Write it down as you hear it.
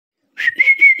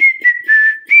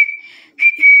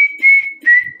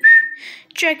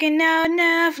checking out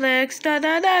Netflix. Da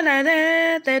da da da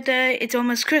da da da. It's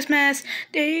almost Christmas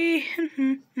Day.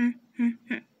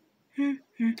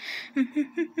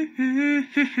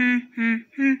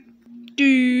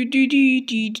 Do do do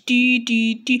do do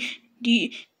do do do.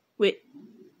 Wait,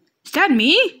 is that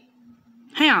me?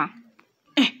 Hang on.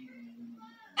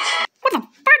 What the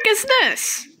frick is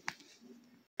this?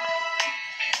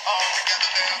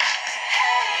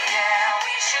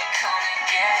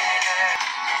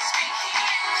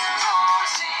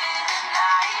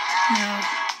 No.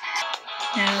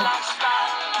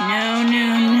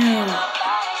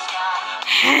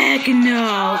 Heck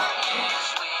no.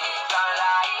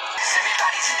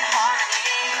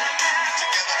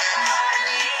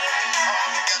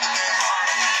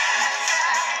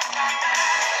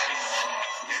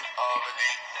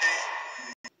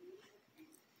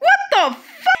 What the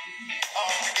fuck?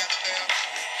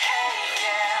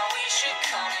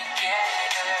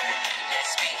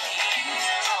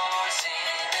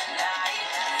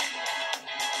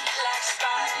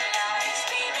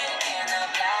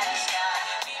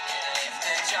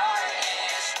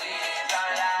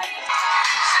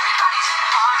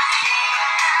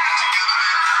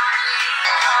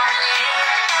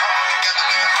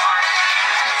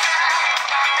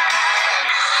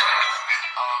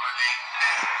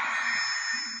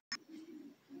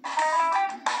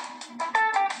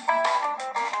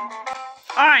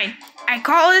 Alright, I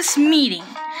call this meeting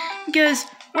because,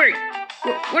 wait,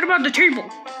 what about the table?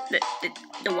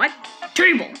 The what?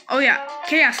 Table. Oh yeah,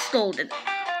 Chaos stole it.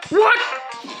 What?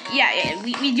 Yeah,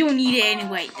 we don't need it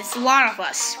anyway. There's a lot of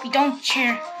us. We don't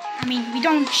share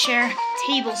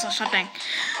tables or something.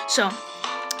 So,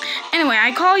 anyway,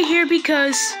 I call you here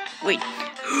because, wait,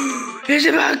 is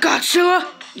it about Godzilla?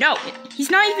 No,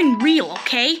 he's not even real,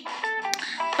 okay?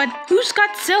 But who's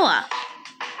Godzilla?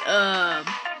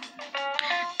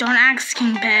 Don't ask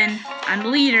Kingpin. I'm the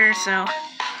leader, so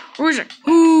who's it?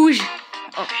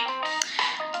 Okay.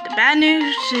 The bad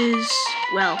news is,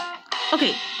 well,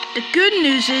 okay. The good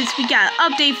news is we got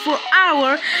an update for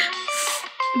our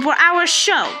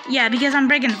show. Yeah, because I'm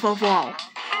breaking the fourth wall.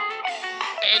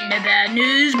 And the bad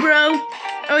news, bro.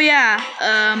 Oh yeah.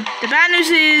 The bad news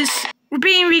is we're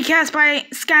being recast by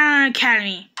Skylanders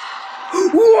Academy.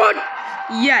 What?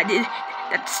 Yeah,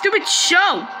 that stupid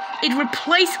show. It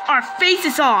replaced our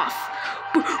faces off.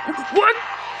 What?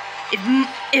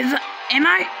 Am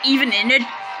I even in it?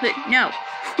 But no.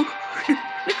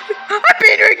 I've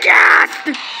been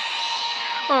recast!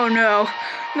 Oh no.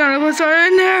 None of us are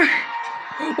in there.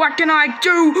 What can I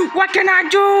do? What can I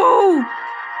do?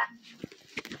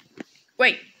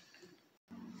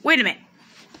 Wait a minute.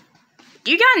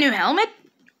 You got a new helmet?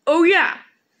 Oh yeah.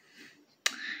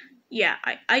 Yeah,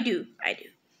 I do.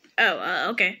 Oh,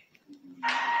 okay.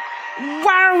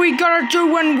 What are we gonna do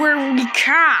when we're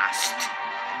recast?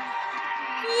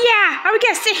 Yeah, are we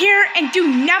gonna sit here and do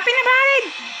nothing about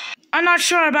it? I'm not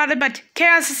sure about it, but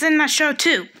Chaos is in that show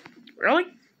too. Really?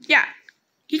 Yeah,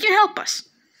 he can help us.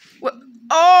 What?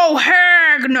 Oh,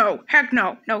 heck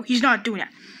no. No, he's not doing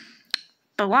that.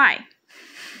 But why?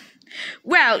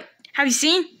 Well, have you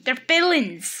seen? They're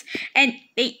villains. And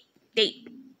they,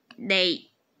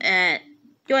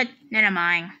 good, never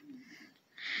mind.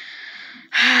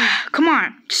 Come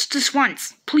on, just this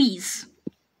once, please.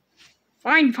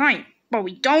 Fine. But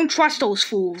we don't trust those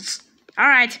fools.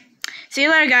 Alright, see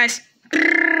you later, guys.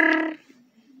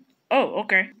 Oh,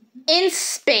 okay. In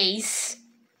space.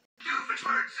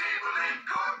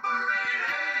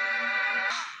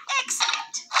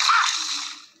 Excellent.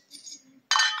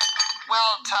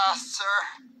 Well tossed, sir.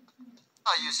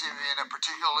 Oh, you seem to be in a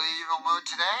particularly evil mood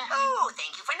today. Oh,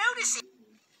 thank you for noticing.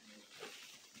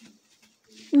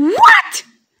 What?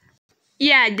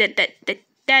 Yeah,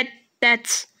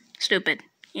 that's stupid.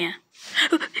 Yeah.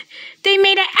 They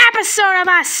made an episode of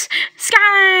us.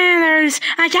 Skylanders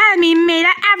Academy made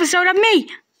an episode of me.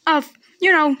 Of,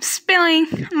 spilling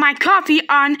my coffee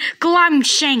on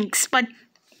Glumshanks. But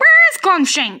where's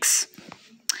Glumshanks?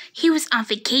 He was on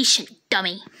vacation,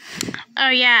 dummy. Oh,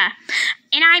 yeah.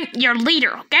 And I'm your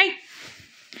leader, okay?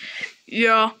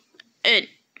 Yeah.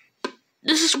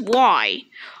 This is why.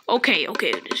 Okay.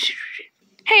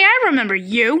 Hey, I remember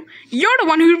you. You're the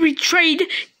one who betrayed,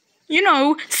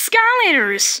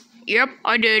 Skylanders. Yep,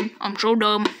 I did. I'm so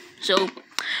dumb. So,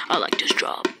 I like this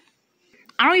job.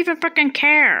 I don't even freaking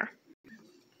care.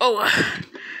 Oh,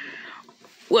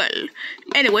 well,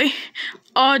 anyway,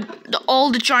 all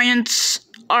the giants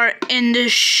are in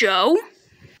this show?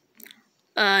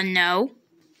 No.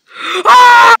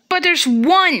 Ah! But there's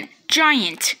one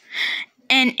giant,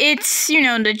 and it's,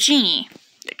 the genie.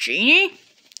 The genie?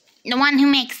 The one who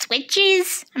makes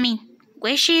wishes?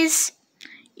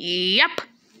 Yup.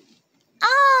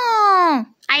 Oh,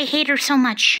 I hate her so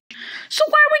much. So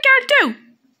what are we gonna do?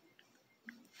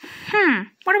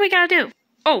 What are we gonna do?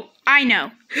 Oh, I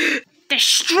know.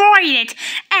 Destroy it,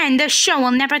 and the show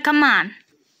will never come on.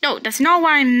 No, that's not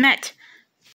what I meant.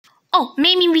 Oh,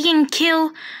 maybe we can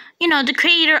kill, the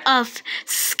creator of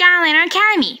Skylanders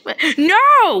Academy.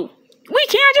 No! We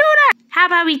can't do that! How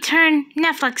about we turn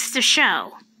Netflix to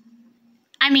show?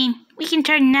 I mean, we can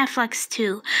turn Netflix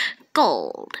to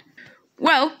gold.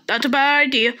 Well, that's a bad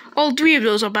idea. All three of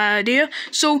those are bad ideas.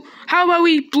 So, how about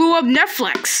we blow up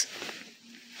Netflix?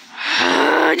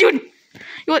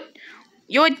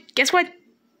 You what? Guess what?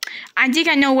 I think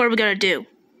I know what we're gonna do.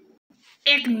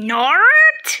 Ignore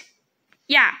it?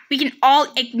 Yeah, we can all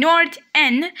ignore it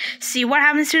and see what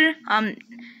happens to,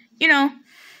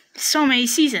 so many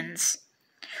seasons.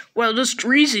 Well, there's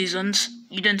 3 seasons.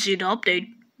 You didn't see the update.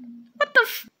 What the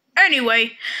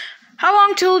Anyway, how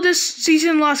long till this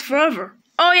season lasts forever?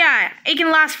 Oh yeah, it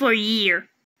can last for a year.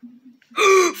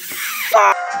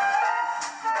 Fuck!